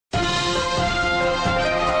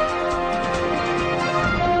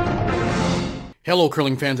Hello,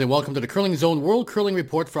 curling fans, and welcome to the Curling Zone World Curling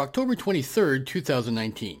Report for October 23rd,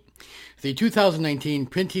 2019. The 2019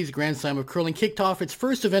 Pinty's Grand Slam of Curling kicked off its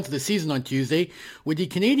first event of the season on Tuesday with the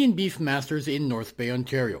Canadian Beef Masters in North Bay,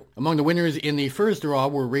 Ontario. Among the winners in the first draw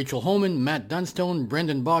were Rachel Homan, Matt Dunstone,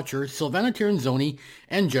 Brendan Bottcher, Silvana Tirinzoni,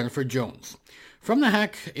 and Jennifer Jones. From the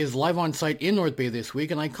Hack is live on site in North Bay this week,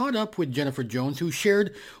 and I caught up with Jennifer Jones, who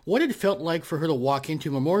shared what it felt like for her to walk into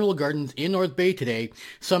Memorial Gardens in North Bay today,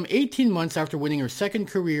 some 18 months after winning her second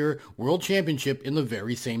career World Championship in the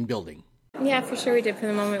very same building. Yeah, for sure we did. From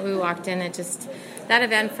the moment we walked in, that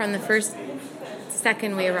event from the first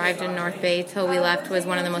second we arrived in North Bay till we left was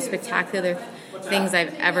one of the most spectacular things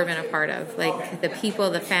I've ever been a part of. Like the people,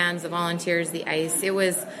 the fans, the volunteers, the ice. It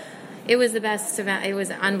was the best event. It was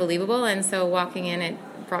unbelievable, and so walking in,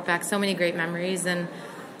 it brought back so many great memories. And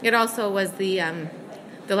it also was the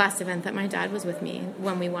last event that my dad was with me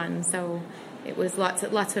when we won. So it was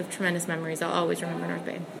lots of tremendous memories. I'll always remember North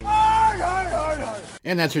Bay.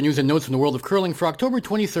 And that's your news and notes from the world of curling for October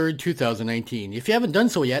 23rd, 2019. If you haven't done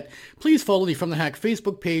so yet, please follow the From the Hack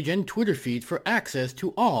Facebook page and Twitter feed for access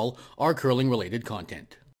to all our curling-related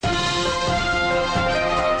content.